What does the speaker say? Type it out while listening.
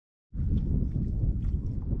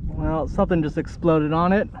Well, something just exploded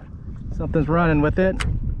on it. Something's running with it.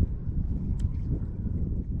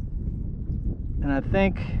 And I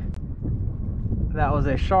think that was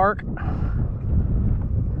a shark.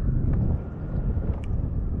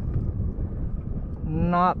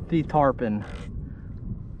 Not the tarpon.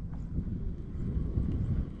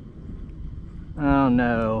 Oh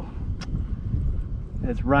no.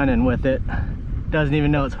 It's running with it. Doesn't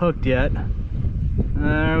even know it's hooked yet.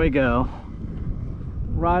 There we go.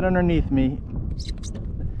 Right underneath me.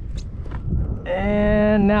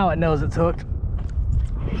 And now it knows it's hooked.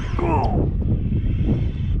 Oh.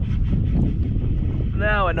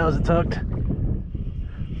 Now it knows it's hooked.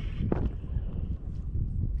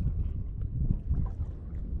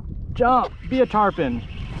 Jump, be a tarpon.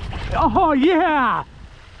 Oh yeah!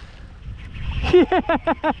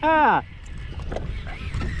 Yeah!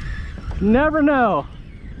 Never know.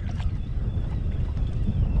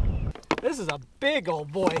 This is a big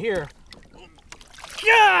old boy here.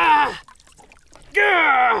 Yeah!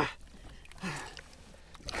 Yeah!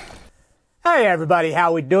 Hey everybody,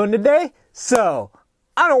 how we doing today? So,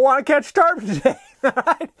 I don't want to catch tarpon today.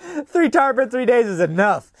 Alright? 3 tarpon, 3 days is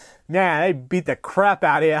enough. Man, they beat the crap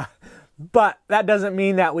out of you. But that doesn't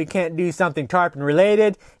mean that we can't do something tarpon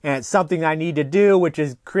related, and it's something I need to do, which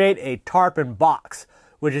is create a tarpon box,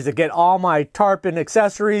 which is to get all my tarpon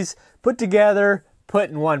accessories put together,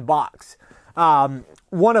 put in one box.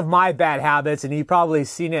 One of my bad habits, and you've probably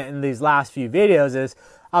seen it in these last few videos, is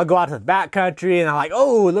I'll go out to the backcountry and I'm like,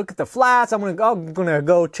 oh, look at the flats. I'm gonna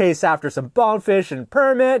go chase after some bonefish and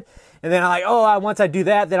permit. And then I'm like, oh, once I do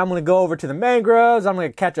that, then I'm gonna go over to the mangroves. I'm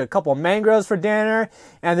gonna catch a couple of mangroves for dinner.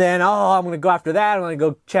 And then, oh, I'm gonna go after that. I'm gonna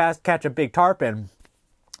go catch a big tarpon.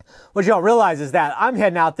 What y'all realize is that I'm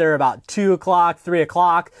heading out there about 2 o'clock, 3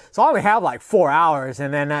 o'clock. So I only have like 4 hours.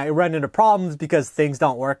 And then I run into problems because things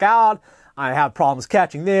don't work out. I have problems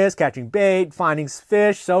catching this, catching bait, finding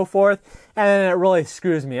fish, so forth. And then it really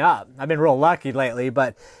screws me up. I've been real lucky lately,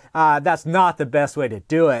 but that's not the best way to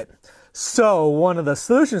do it. So one of the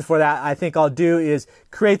solutions for that I think I'll do is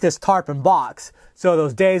create this tarpon box. So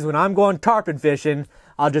those days when I'm going tarpon fishing,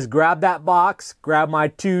 I'll just grab that box, grab my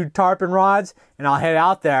 2 tarpon rods, and I'll head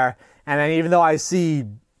out there. And then even though I see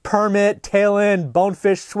permit, tail end,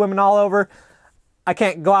 bonefish swimming all over, I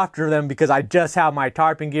can't go after them because I just have my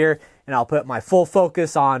tarpon gear, and I'll put my full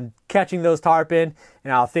focus on catching those tarpon,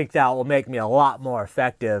 and I'll think that will make me a lot more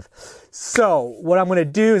effective. So what I'm going to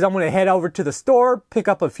do is I'm going to head over to the store, pick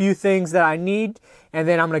up a few things that I need, and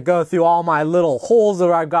then I'm going to go through all my little holes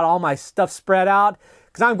where I've got all my stuff spread out,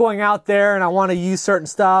 because I'm going out there and I want to use certain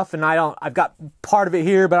stuff, and I've got part of it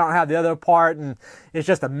here, but I don't have the other part, and it's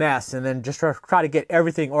just a mess. And then just try to get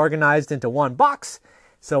everything organized into one box,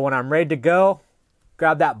 so when I'm ready to go,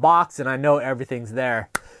 grab that box and I know everything's there.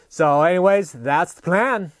 So anyways, that's the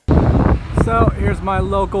plan. So here's my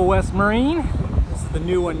local West Marine. This is the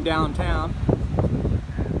new one downtown.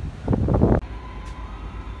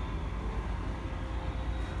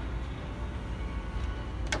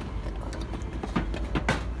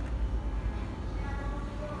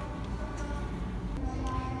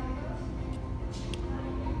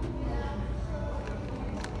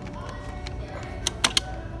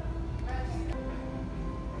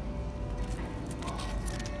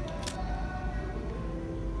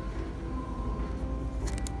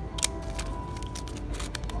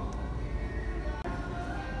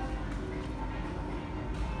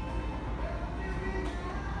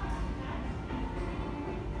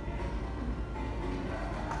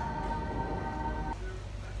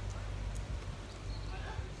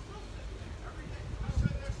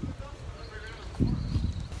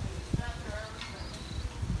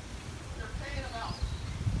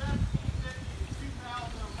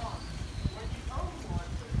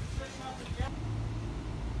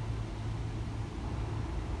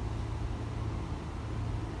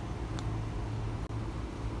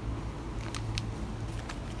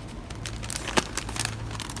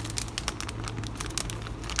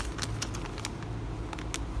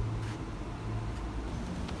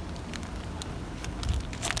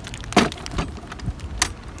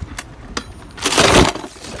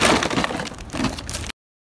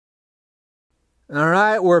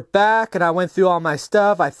 Alright, we're back and I went through all my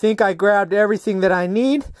stuff. I think I grabbed everything that I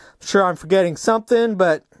need. I'm sure I'm forgetting something,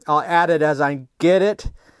 but I'll add it as I get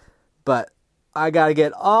it. But I gotta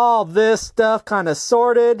get all this stuff kind of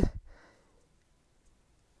sorted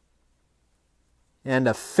and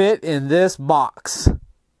to fit in this box.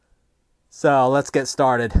 So let's get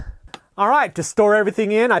started. Alright, to store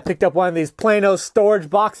everything in, I picked up one of these Plano storage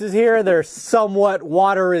boxes here. They're somewhat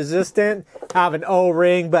water resistant, have an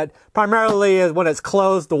O-ring, but primarily when it's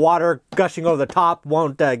closed, the water gushing over the top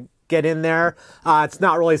won't get in there. It's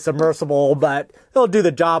not really submersible, but it'll do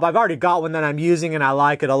the job. I've already got one that I'm using and I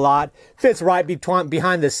like it a lot. Fits right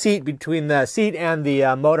behind the seat, between the seat and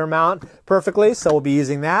the motor mount perfectly, so we'll be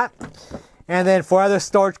using that. And then for other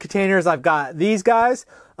storage containers, I've got these guys.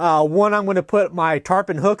 One I'm going to put my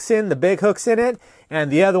tarpon hooks in, the big hooks in it, and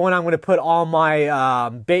the other one I'm going to put all my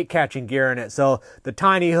bait catching gear in it. So the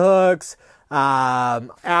tiny hooks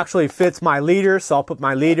actually fits my leader, so I'll put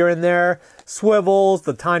my leader in there. Swivels,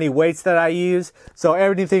 the tiny weights that I use. So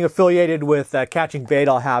everything affiliated with catching bait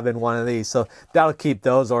I'll have in one of these. So that'll keep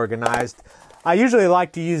those organized. I usually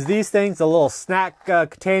like to use these things, the little snack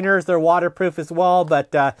containers. They're waterproof as well,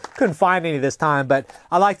 but couldn't find any this time. But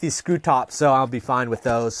I like these screw tops, so I'll be fine with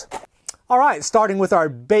those. All right, starting with our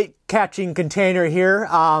bait catching container here.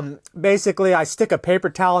 Basically, I stick a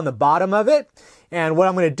paper towel on the bottom of it. And what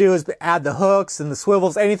I'm going to do is add the hooks and the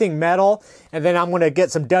swivels, anything metal. And then I'm going to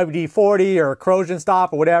get some WD-40 or corrosion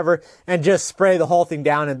stop or whatever and just spray the whole thing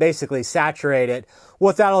down and basically saturate it.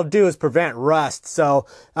 What that'll do is prevent rust. So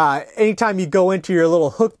anytime you go into your little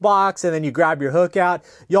hook box and then you grab your hook out,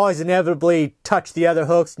 you always inevitably touch the other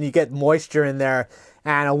hooks and you get moisture in there.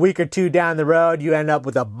 And a week or two down the road, you end up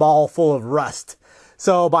with a ball full of rust.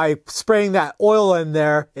 So by spraying that oil in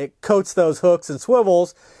there, it coats those hooks and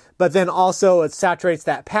swivels, but then also it saturates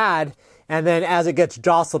that pad. And then as it gets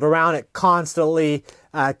jostled around, it constantly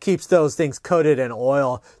keeps those things coated in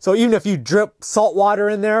oil. So even if you drip salt water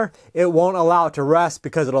in there, it won't allow it to rust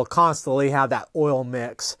because it'll constantly have that oil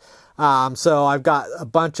mix. So I've got a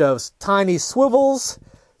bunch of tiny swivels.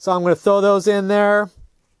 So I'm going to throw those in there.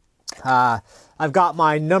 I've got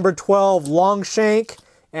my number 12 long shank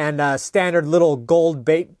and standard little gold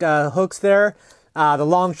bait hooks there. The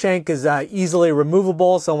long shank is easily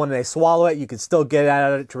removable, so when they swallow it, you can still get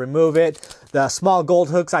at it to remove it. The small gold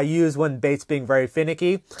hooks I use when bait's being very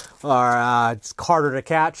finicky or it's harder to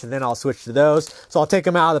catch, and then I'll switch to those. So I'll take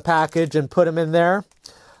them out of the package and put them in there.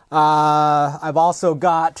 I've also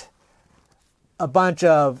got a bunch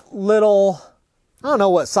of little, I don't know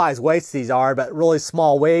what size weights these are, but really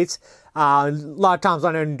small weights. A lot of times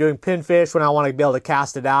when I'm doing pinfish, when I want to be able to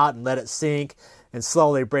cast it out and let it sink and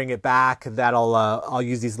slowly bring it back, I'll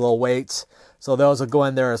use these little weights. So those will go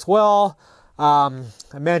in there as well. I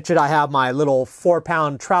mentioned I have my little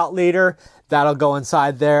 4-pound trout leader. That'll go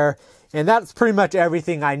inside there. And that's pretty much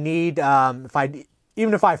everything I need.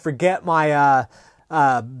 Even if I forget my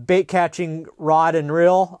bait catching rod and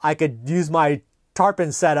reel, I could use my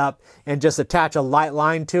tarpon setup and just attach a light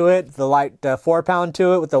line to it, the light 4-pound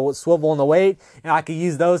to it with the swivel and the weight, and I can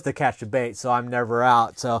use those to catch the bait, so I'm never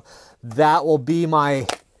out. So that will be my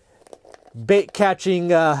bait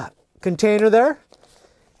catching container there.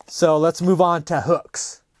 So let's move on to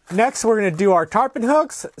hooks. Next, we're going to do our tarpon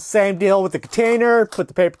hooks. Same deal with the container. Put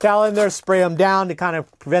the paper towel in there, spray them down to kind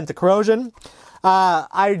of prevent the corrosion.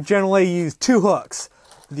 I generally use 2 hooks,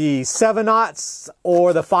 the 7/0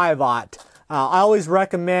 or the 5/0. I always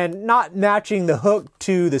recommend not matching the hook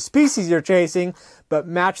to the species you're chasing, but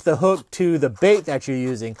match the hook to the bait that you're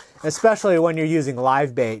using, especially when you're using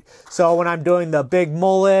live bait. So when I'm doing the big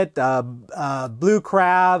mullet, blue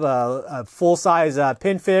crab, a full-size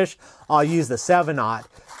pinfish, I'll use the 7/0.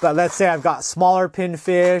 But let's say I've got smaller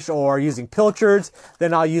pinfish or using pilchards,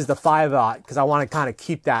 then I'll use the 5/0 because I want to kind of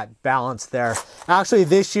keep that balance there. Actually,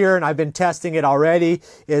 this year, and I've been testing it already,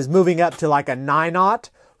 is moving up to like a 9/0.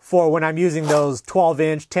 For when I'm using those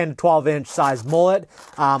 12-inch, 10 to 12-inch size mullet.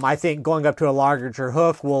 I think going up to a larger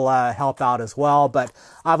hook will help out as well. But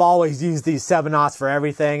I've always used these 7/0 for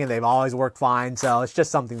everything, and they've always worked fine. So it's just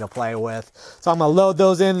something to play with. So I'm going to load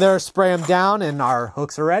those in there, spray them down, and our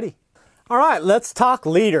hooks are ready. All right, let's talk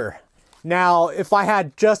leader. Now, if I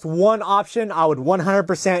had just one option, I would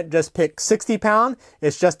 100% just pick 60-pound.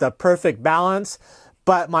 It's just a perfect balance.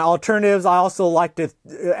 But my alternatives, I also like to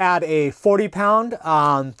add a 40-pound,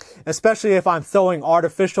 especially if I'm throwing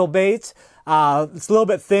artificial baits. It's a little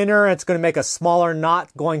bit thinner. It's going to make a smaller knot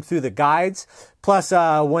going through the guides. Plus,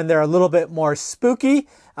 when they're a little bit more spooky,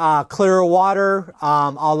 clearer water,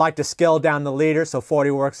 I'll like to scale down the leader, so 40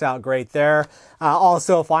 works out great there.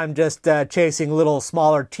 Also, if I'm just chasing little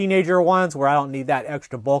smaller teenager ones where I don't need that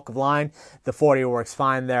extra bulk of line, the 40 works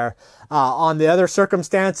fine there. On the other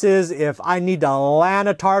circumstances, if I need to land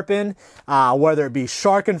a tarpon, whether it be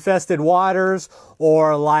shark-infested waters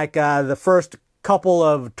or like the first couple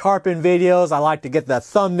of tarpon videos, I like to get the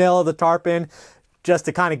thumbnail of the tarpon just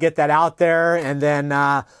to kind of get that out there, and then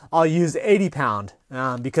I'll use 80-pound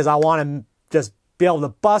because I want to just be able to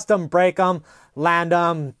bust them, break them, land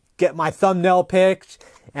them, get my thumbnail picked,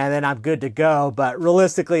 and then I'm good to go. But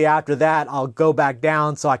realistically, after that, I'll go back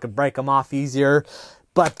down so I can break them off easier.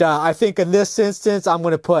 But I think in this instance, I'm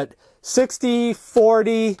going to put 60,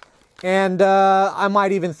 40, and I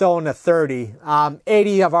might even throw in a 30.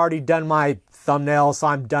 80, I've already done my thumbnail, so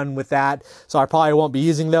I'm done with that. So I probably won't be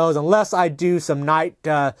using those unless I do some night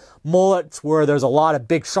mullets where there's a lot of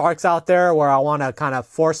big sharks out there where I want to kind of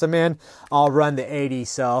force them in. I'll run the 80,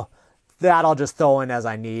 so that I'll just throw in as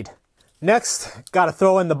I need. Next, got to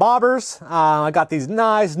throw in the bobbers. I got these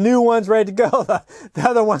nice new ones ready to go. The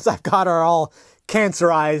other ones I've got are all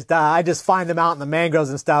cancerized. I just find them out in the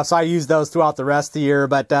mangroves and stuff, so I use those throughout the rest of the year.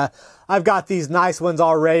 But I've got these nice ones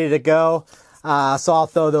all ready to go, so I'll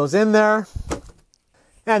throw those in there.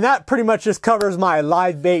 And that pretty much just covers my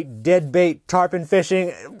live bait, dead bait tarpon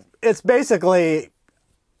fishing. It's basically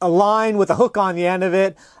a line with a hook on the end of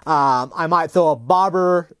it. I might throw a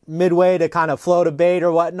bobber midway to kind of float a bait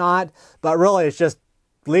or whatnot, but really it's just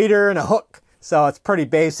leader and a hook. So it's pretty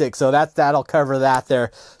basic, so that'll cover that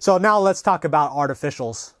there. So now let's talk about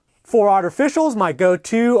artificials. For artificials, my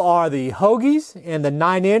go-to are the hoagies and the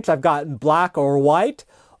 9-inch. I've got in black or white,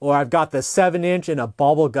 or I've got the 7-inch in a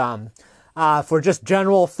bubble gum. For just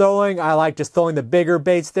general throwing, I like just throwing the bigger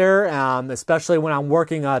baits there, especially when I'm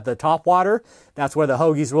working at the top water. That's where the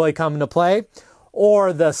hoagies really come into play.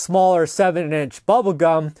 Or the smaller 7-inch bubble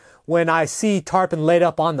gum when I see tarpon laid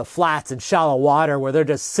up on the flats in shallow water where they're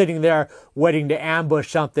just sitting there waiting to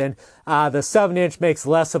ambush something. The 7-inch makes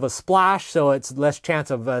less of a splash, so it's less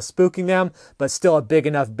chance of spooking them, but still a big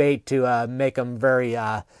enough bait to make them very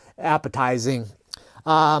appetizing.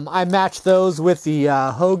 I match those with the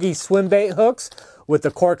hoagie swim bait hooks with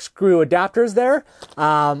the corkscrew adapters there.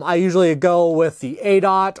 I usually go with the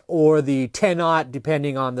 8/0 or the 10/0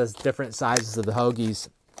 depending on the different sizes of the hoagies.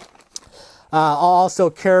 I'll also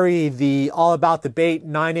carry the AllAboutTheBait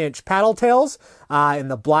 9-inch paddle tails in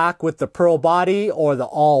the black with the pearl body or the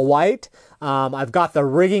all white. I've got the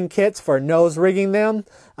rigging kits for nose rigging them,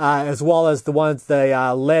 as well as the ones,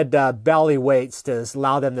 the lead belly weights to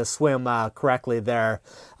allow them to swim correctly there.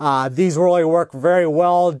 These really work very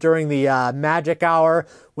well during the magic hour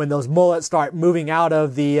when those mullets start moving out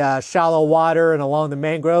of the shallow water and along the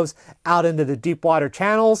mangroves out into the deep water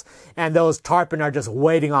channels, and those tarpon are just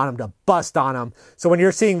waiting on them to bust on them. So when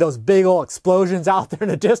you're seeing those big old explosions out there in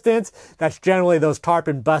the distance, that's generally those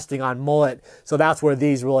tarpon busting on mullet. So that's where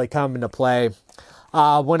these really come into play.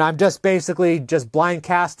 When I'm just basically just blind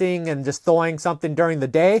casting and just throwing something during the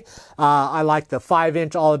day, I like the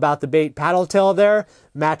 5-inch AllAboutTheBait paddle tail there.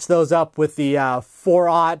 Match those up with the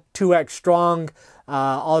 4/0 2X strong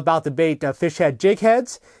AllAboutTheBait fish head jig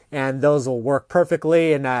heads, and those will work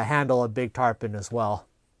perfectly and handle a big tarpon as well.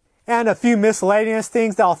 And a few miscellaneous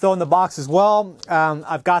things that I'll throw in the box as well.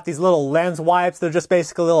 I've got these little lens wipes. They're just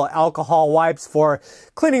basically little alcohol wipes for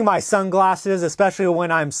cleaning my sunglasses, especially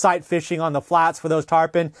when I'm sight fishing on the flats for those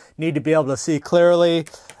tarpon. Need to be able to see clearly.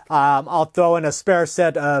 I'll throw in a spare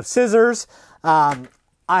set of scissors. On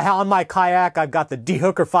my kayak, I've got the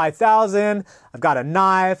D-Hooker 5000. I've got a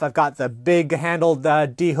knife. I've got the big handled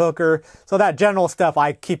D-Hooker. So that general stuff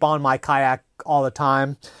I keep on my kayak all the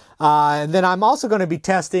time. And then I'm also going to be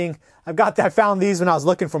testing, I found these when I was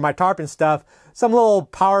looking for my tarpon stuff, some little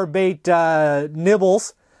power bait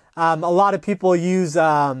nibbles. A lot of people use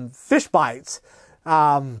fish bites.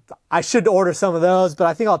 I should order some of those, but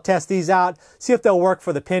I think I'll test these out, see if they'll work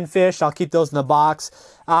for the pinfish. I'll keep those in the box.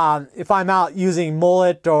 If I'm out using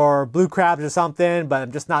mullet or blue crabs or something, but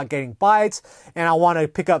I'm just not getting bites, and I want to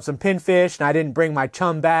pick up some pinfish, and I didn't bring my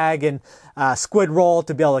chum bag and squid roll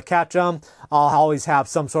to be able to catch them, I'll always have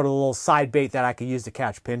some sort of little side bait that I could use to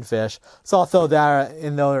catch pinfish. So I'll throw that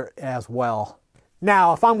in there as well.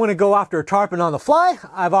 Now, if I'm going to go after a tarpon on the fly,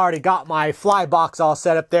 I've already got my fly box all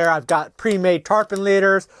set up there. I've got pre-made tarpon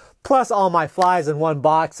leaders, plus all my flies in one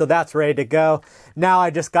box, so that's ready to go. Now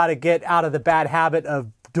I just got to get out of the bad habit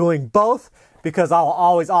of doing both, because I'll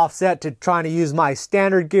always offset to trying to use my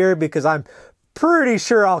standard gear, because I'm pretty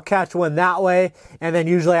sure I'll catch one that way, and then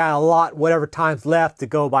usually I allot whatever time's left to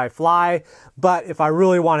go by fly. But if I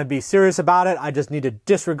really want to be serious about it, I just need to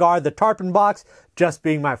disregard the tarpon box, just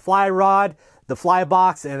being my fly rod, the fly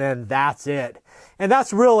box, and then that's it. And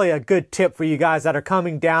that's really a good tip for you guys that are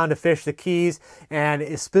coming down to fish the Keys,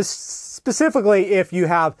 and specifically if you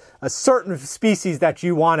have a certain species that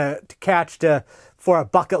you want to catch for a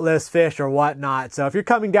bucket list fish or whatnot. So if you're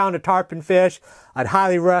coming down to tarpon fish, I'd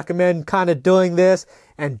highly recommend kind of doing this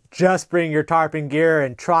and just bring your tarpon gear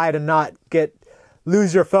and try to not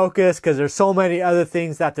lose your focus, because there's so many other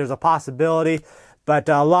things that there's a possibility. But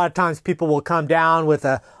a lot of times people will come down with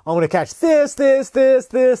I'm going to catch this,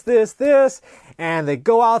 and they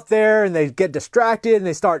go out there and they get distracted and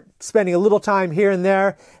they start spending a little time here and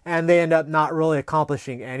there, and they end up not really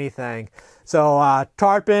accomplishing anything. So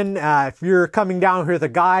tarpon, if you're coming down here with a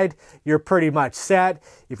guide, you're pretty much set.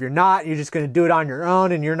 If you're not, you're just going to do it on your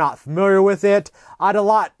own and you're not familiar with it, I'd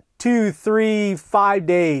allot 2, 3, 5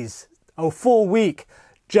 days, a full week,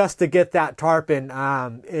 just to get that tarpon.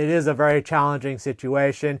 It is a very challenging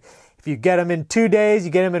situation. If you get them in 2 days,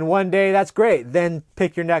 you get them in 1 day, that's great. Then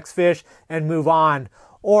pick your next fish and move on.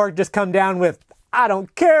 Or just come down with, I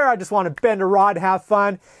don't care, I just want to bend a rod, have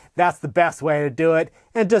fun. That's the best way to do it.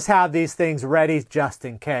 And just have these things ready just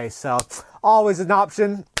in case. So always an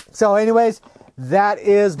option. So anyways, that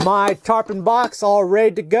is my tarpon box all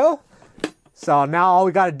ready to go. So now all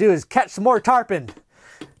we got to do is catch some more tarpon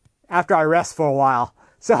after I rest for a while.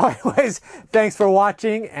 So anyways, thanks for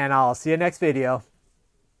watching and I'll see you next video.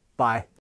 Bye.